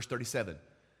God." Verse 37.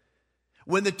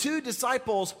 When the two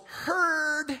disciples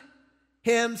heard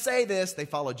him say this, they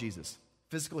followed Jesus.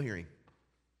 Physical hearing.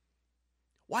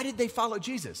 Why did they follow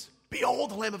Jesus?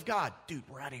 Behold, the Lamb of God. Dude,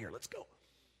 we're out of here. Let's go.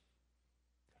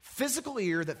 Physical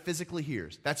ear that physically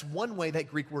hears. That's one way that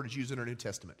Greek word is used in our New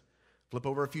Testament. Flip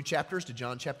over a few chapters to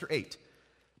John chapter 8.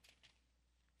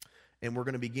 And we're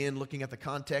going to begin looking at the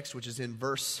context, which is in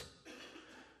verse,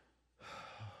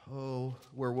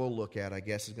 where we'll look at, I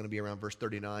guess, is going to be around verse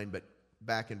 39, but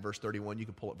back in verse 31, you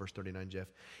can pull up verse 39, Jeff.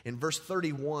 In verse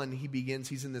 31,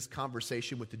 he's in this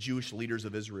conversation with the Jewish leaders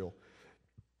of Israel,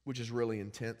 which is really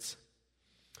intense.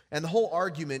 And the whole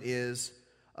argument is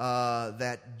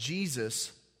that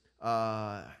Jesus,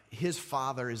 his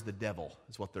father is the devil,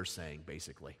 is what they're saying,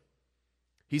 basically.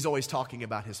 He's always talking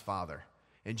about his father.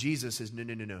 And Jesus says,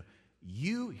 no.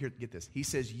 Here, get this. He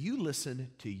says, you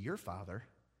listen to your father,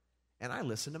 and I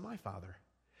listen to my father.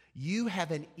 You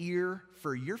have an ear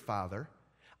for your father.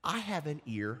 I have an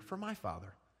ear for my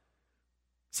father.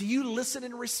 See, you listen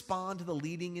and respond to the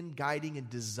leading and guiding and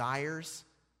desires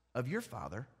of your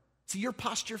father. See, your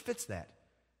posture fits that.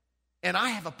 And I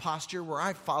have a posture where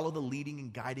I follow the leading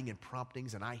and guiding and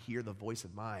promptings, and I hear the voice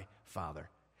of my father.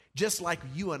 Just like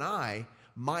you and I,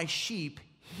 my sheep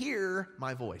hear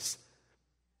my voice.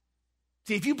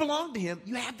 See, if you belong to him,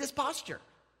 you have this posture.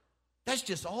 That's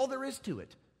just all there is to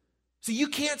it. See, you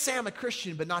can't say I'm a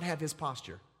Christian but not have his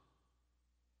posture.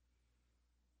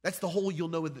 That's the whole you'll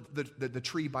know the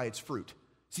tree by its fruit.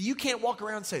 See, you can't walk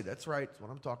around and say, that's right, that's what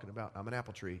I'm talking about. I'm an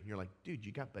apple tree. And you're like, dude,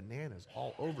 you got bananas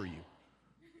all over you.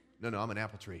 No, I'm an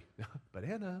apple tree.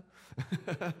 Banana.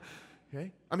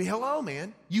 Okay? I mean, hello,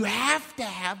 man. You have to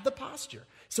have the posture.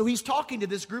 So he's talking to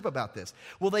this group about this.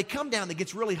 Well, they come down, it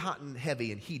gets really hot and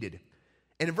heavy and heated.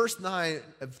 And in verse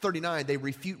 39, they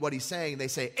refute what he's saying. They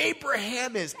say,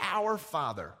 Abraham is our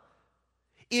father.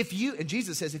 And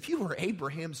Jesus says, if you were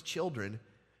Abraham's children,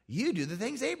 you do the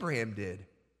things Abraham did.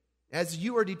 As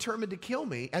you are determined to kill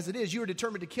me, as it is, you are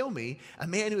determined to kill me, a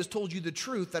man who has told you the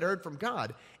truth that I heard from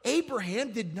God.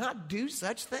 Abraham did not do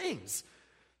such things.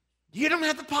 You don't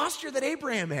have the posture that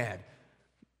Abraham had.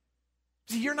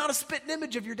 See, you're not a spitting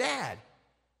image of your dad.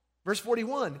 Verse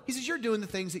 41, he says, you're doing the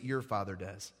things that your father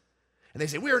does. And they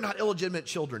say, we are not illegitimate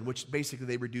children, which basically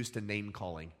they reduce to name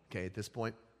calling, okay, at this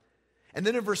point. And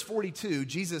then in verse 42,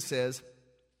 Jesus says,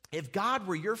 if God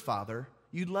were your father,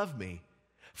 you'd love me.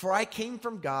 For I came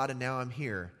from God and now I'm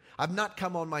here. I've not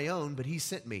come on my own, but he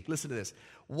sent me. Listen to this.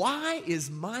 Why is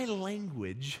my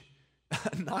language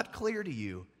not clear to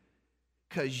you?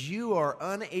 Because you are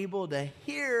unable to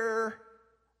hear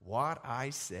what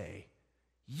I say.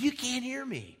 You can't hear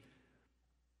me.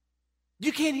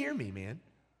 You can't hear me, man.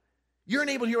 You're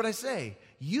unable to hear what I say.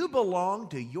 You belong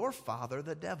to your father,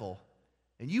 the devil,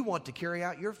 and you want to carry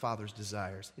out your father's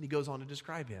desires. And he goes on to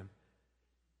describe him.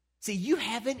 See, you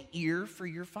have an ear for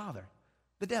your father,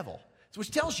 the devil. So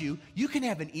which tells you, you can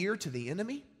have an ear to the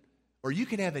enemy, or you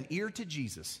can have an ear to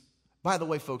Jesus. By the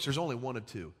way, folks, there's only one of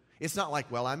two. It's not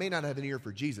like, well, I may not have an ear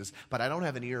for Jesus, but I don't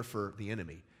have an ear for the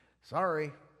enemy.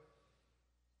 Sorry.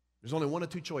 There's only one of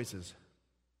two choices.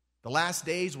 The last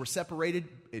days were separated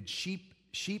in sheep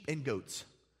and goats.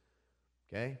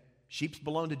 Okay? Sheep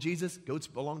belong to Jesus, goats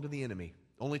belong to the enemy.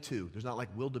 Only two. There's not like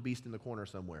wildebeest in the corner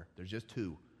somewhere. There's just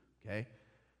two. Okay?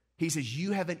 He says,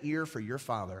 you have an ear for your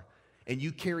father, and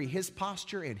you carry his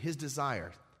posture and his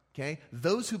desire. Okay?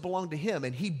 Those who belong to him,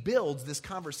 and he builds this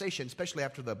conversation, especially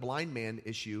after the blind man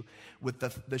issue with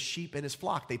the sheep in his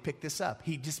flock. They pick this up.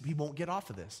 He won't get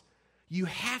off of this. You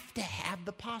have to have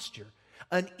the posture,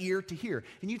 an ear to hear.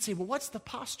 And you'd say, well, what's the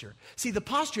posture? See, the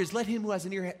posture is let him who has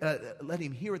an ear, let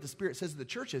him hear what the Spirit says to the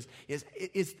churches.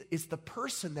 It's the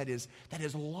person that is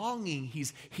longing.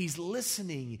 He's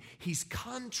listening. He's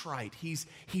contrite. He's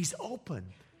open.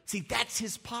 See, that's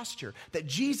his posture. That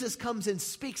Jesus comes and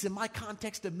speaks in my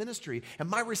context of ministry, and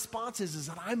my response is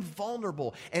that I'm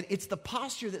vulnerable, and it's the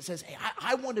posture that says, hey,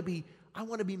 I want to be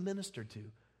ministered to.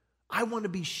 I want to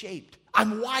be shaped.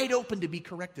 I'm wide open to be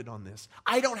corrected on this.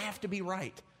 I don't have to be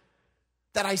right.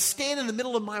 That I stand in the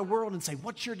middle of my world and say,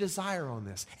 what's your desire on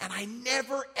this? And I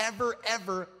never, ever,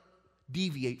 ever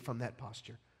deviate from that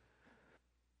posture.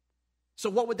 So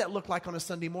what would that look like on a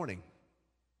Sunday morning?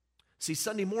 See,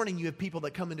 Sunday morning, you have people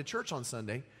that come into church on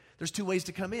Sunday. There's two ways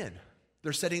to come in.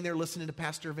 They're sitting there listening to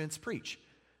Pastor Vince preach.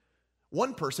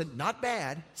 One person, not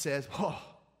bad, says, oh,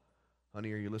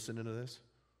 honey, are you listening to this?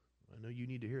 I know you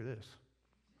need to hear this.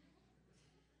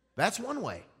 That's one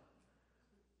way.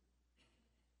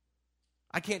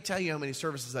 I can't tell you how many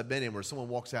services I've been in where someone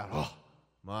walks out, oh,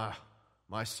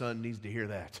 my son needs to hear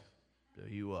that. Tell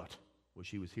you what,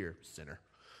 wish he was here, sinner.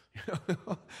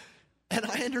 And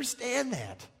I understand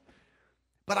that.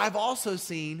 But I've also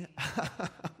seen, I'm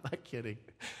not kidding,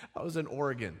 I was in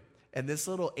Oregon, and this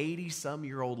little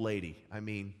 80-some-year-old lady, I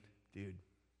mean, dude,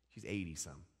 she's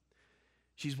 80-some.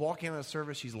 She's walking out of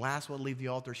service, she's the last one to leave the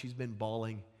altar, she's been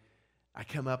bawling. I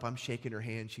come up, I'm shaking her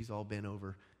hand, she's all bent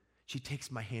over. She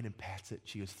takes my hand and pats it.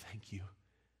 She goes, thank you.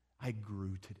 I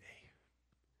grew today.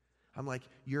 I'm like,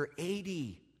 you're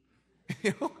 80.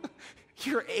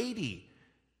 You're 80.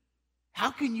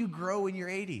 How can you grow when you're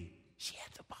 80? She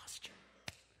had the posture.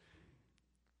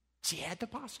 She had the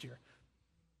posture.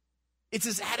 It's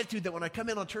this attitude that when I come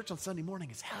in on church on Sunday morning,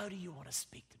 is how do you want to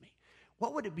speak to me?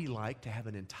 What would it be like to have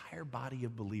an entire body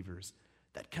of believers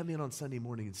that come in on Sunday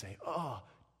morning and say, oh,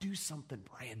 do something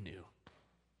brand new.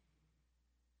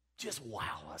 Just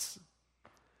wow us.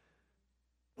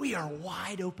 We are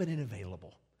wide open and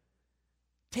available.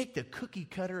 Take the cookie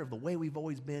cutter of the way we've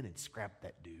always been and scrap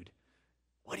that dude.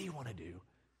 What do you want to do?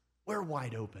 We're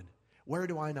wide open. Where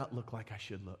do I not look like I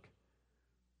should look?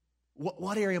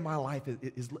 What area of my life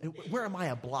is where am I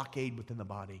a blockade within the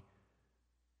body?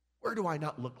 Where do I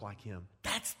not look like him?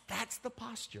 That's the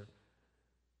posture.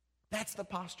 That's the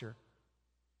posture.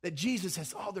 That Jesus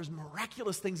says, oh, there's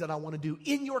miraculous things that I want to do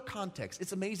in your context.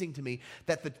 It's amazing to me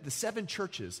that the 7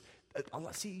 churches,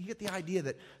 see, you get the idea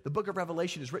that the book of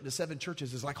Revelation is written to 7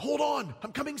 churches. Is like, hold on,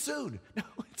 I'm coming soon. No,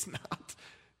 it's not.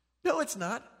 No, it's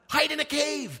not. Hide in a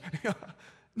cave.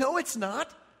 No, it's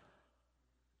not.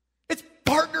 It's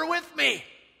partner with me.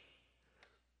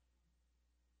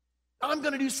 I'm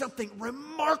going to do something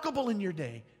remarkable in your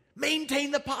day. Maintain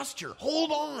the posture.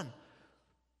 Hold on.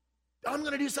 I'm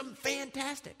going to do something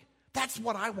fantastic. That's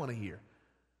what I want to hear.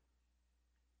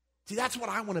 See, that's what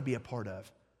I want to be a part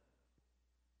of.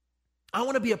 I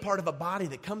want to be a part of a body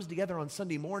that comes together on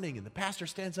Sunday morning and the pastor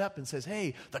stands up and says,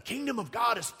 hey, the kingdom of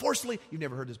God is forcefully, you've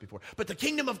never heard this before, but the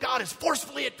kingdom of God is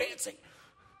forcefully advancing.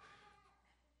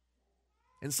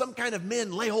 And some kind of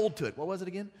men lay hold to it. What was it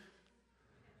again?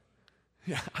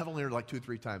 Yeah, I've only heard it like 2 or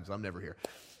 3 times. So I'm never here.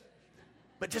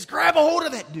 But just grab a hold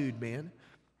of that dude, man.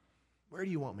 Where do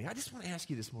you want me? I just want to ask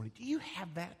you this morning, do you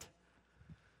have that?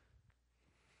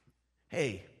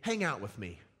 Hey, hang out with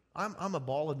me. I'm a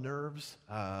ball of nerves,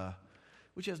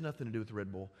 which has nothing to do with the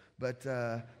Red Bull. But,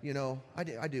 I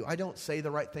do. I don't say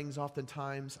the right things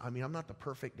oftentimes. I mean, I'm not the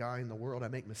perfect guy in the world. I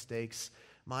make mistakes.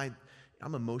 I'm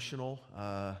emotional.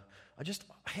 I'm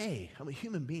a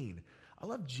human being. I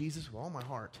love Jesus with all my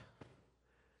heart.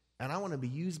 And I want to be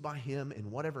used by him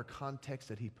in whatever context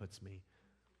that he puts me.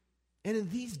 And in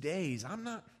these days, I'm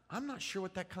not sure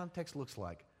what that context looks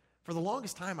like. For the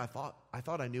longest time, I thought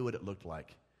I knew what it looked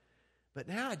like. But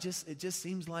now it just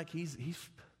seems like he's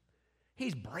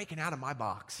breaking out of my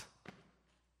box.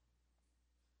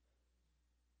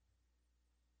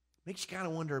 Makes you kind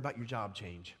of wonder about your job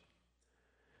change.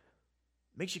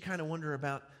 Makes you kind of wonder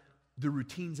about the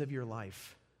routines of your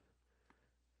life.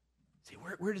 See,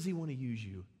 where does he want to use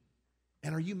you?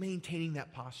 And are you maintaining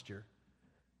that posture?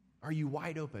 Are you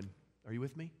wide open? Are you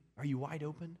with me? Are you wide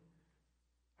open?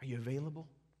 Are you available?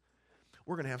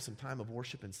 We're going to have some time of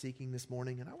worship and seeking this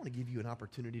morning, and I want to give you an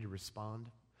opportunity to respond.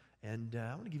 And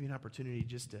I want to give you an opportunity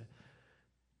just to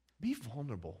be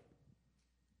vulnerable.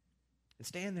 And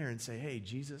stand there and say, hey,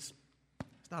 Jesus,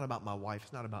 it's not about my wife.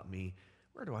 It's not about me.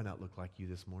 Where do I not look like you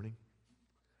this morning?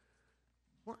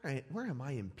 Where am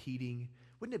I impeding?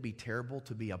 Wouldn't it be terrible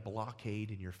to be a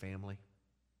blockade in your family?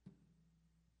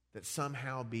 That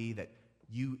somehow be that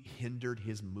you hindered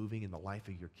his moving in the life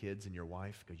of your kids and your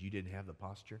wife because you didn't have the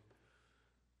posture?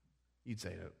 You'd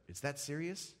say, oh, it's that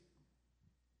serious?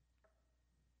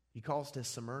 He calls to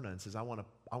Smyrna and says, I want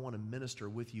to minister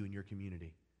with you in your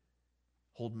community.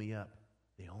 Hold me up.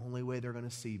 The only way they're going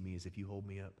to see me is if you hold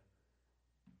me up.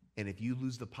 And if you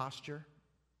lose the posture,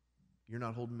 you're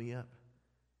not holding me up.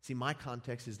 See, my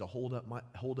context is to hold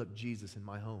up Jesus in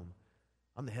my home.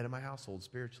 I'm the head of my household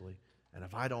spiritually. And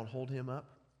if I don't hold him up,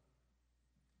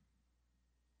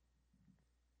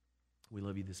 we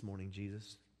love you this morning,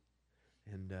 Jesus.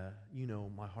 And you know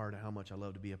my heart, how much I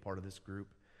love to be a part of this group.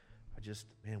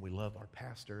 We love our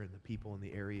pastor and the people in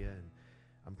the area. And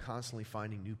I'm constantly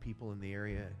finding new people in the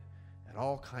area at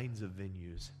all kinds of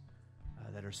venues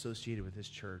that are associated with this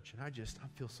church. And I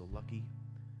feel so lucky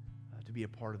to be a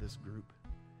part of this group.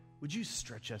 Would you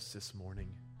stretch us this morning?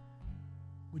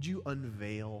 Would you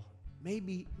unveil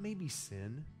maybe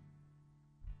sin?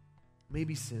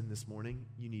 Maybe sin this morning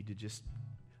you need to just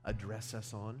address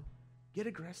us on. Get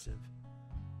aggressive.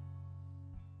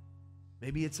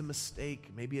 Maybe it's a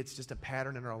mistake. Maybe it's just a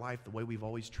pattern in our life, the way we've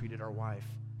always treated our wife,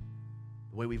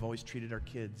 the way we've always treated our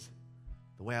kids,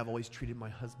 the way I've always treated my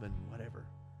husband, whatever.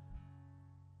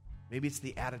 Maybe it's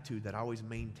the attitude that I always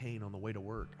maintain on the way to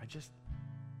work.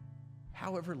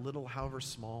 However little, however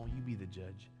small, you be the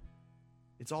judge.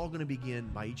 It's all going to begin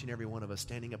by each and every one of us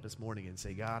standing up this morning and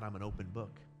say, God, I'm an open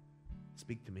book.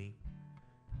 Speak to me.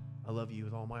 I love you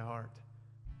with all my heart.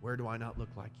 Where do I not look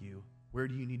like you? Where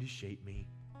do you need to shape me?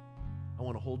 I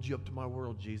want to hold you up to my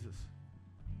world, Jesus.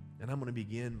 And I'm going to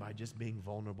begin by just being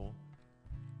vulnerable.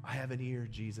 I have an ear,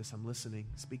 Jesus. I'm listening.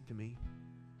 Speak to me.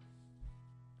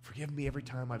 Forgive me every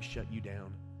time I've shut you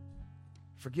down.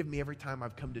 Forgive me every time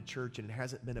I've come to church and it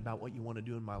hasn't been about what you want to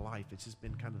do in my life. It's just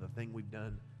been kind of the thing we've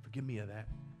done. Forgive me of that.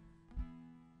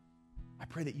 I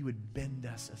pray that you would bend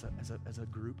us as a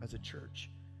group, as a church.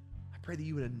 I pray that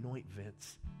you would anoint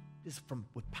Vince just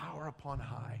with power upon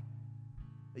high.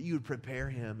 That you would prepare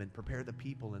him and prepare the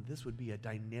people, and this would be a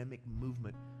dynamic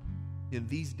movement in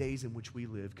these days in which we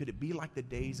live. Could it be like the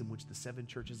days in which the 7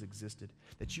 churches existed,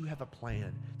 that you have a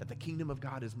plan, that the kingdom of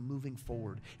God is moving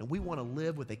forward, and we want to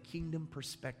live with a kingdom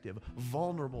perspective,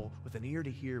 vulnerable, with an ear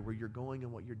to hear where you're going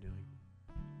and what you're doing.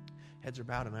 Heads are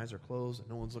bowed and eyes are closed, and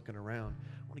no one's looking around.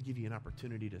 I want to give you an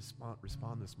opportunity to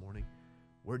respond this morning.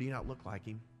 Where do you not look like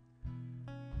him?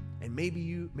 And maybe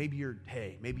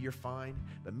you're fine,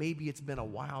 but maybe it's been a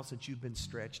while since you've been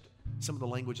stretched. Some of the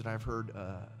language that I've heard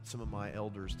some of my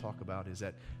elders talk about is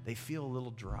that they feel a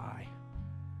little dry.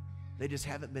 They just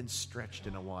haven't been stretched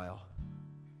in a while.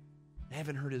 They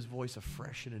haven't heard his voice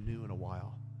afresh and anew in a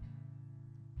while.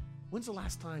 When's the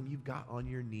last time you got on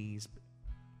your knees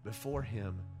before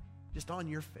him, just on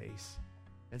your face,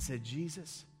 and said,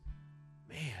 Jesus,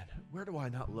 man, where do I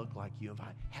not look like you?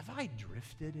 Have I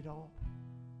drifted at all?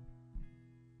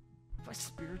 Have I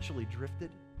spiritually drifted?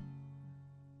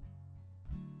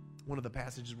 One of the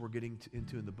passages we're getting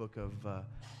into in the book of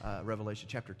Revelation,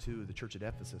 chapter 2, the church at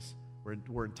Ephesus,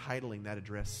 we're entitling that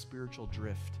address, Spiritual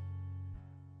Drift.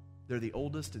 They're the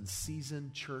oldest and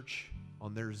seasoned church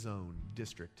on their zone,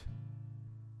 district.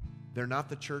 They're not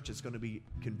the church that's going to be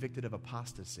convicted of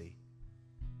apostasy,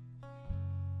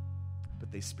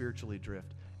 but they spiritually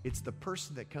drift. It's the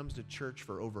person that comes to church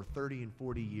for over 30 and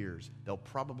 40 years. They'll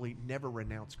probably never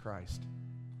renounce Christ,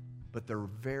 but they're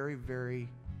very, very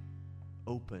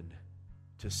open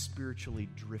to spiritually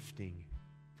drifting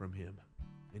from him.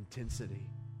 Intensity,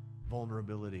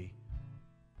 vulnerability,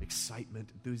 excitement,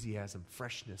 enthusiasm,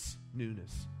 freshness,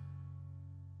 newness,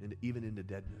 and even into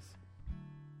deadness.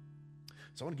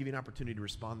 So I want to give you an opportunity to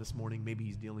respond this morning. Maybe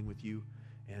he's dealing with you.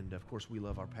 And, of course, we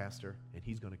love our pastor, and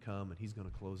he's going to come, and he's going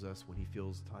to close us when he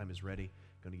feels time is ready,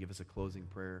 going to give us a closing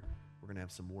prayer. We're going to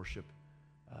have some worship.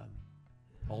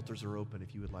 Altars are open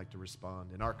if you would like to respond.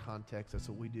 In our context, that's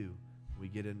what we do. We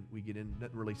get in,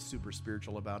 nothing really super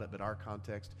spiritual about it, but our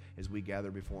context, as we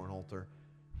gather before an altar,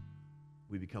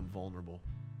 we become vulnerable,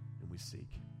 and we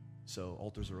seek. So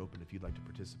altars are open if you'd like to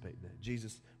participate in that.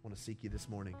 Jesus, I want to seek you this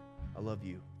morning. I love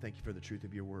you. Thank you for the truth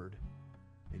of your word,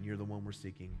 and you're the one we're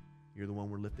seeking. You're the one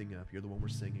we're lifting up. You're the one we're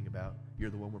singing about. You're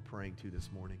the one we're praying to this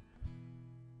morning.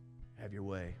 Have your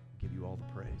way. Give you all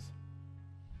the praise.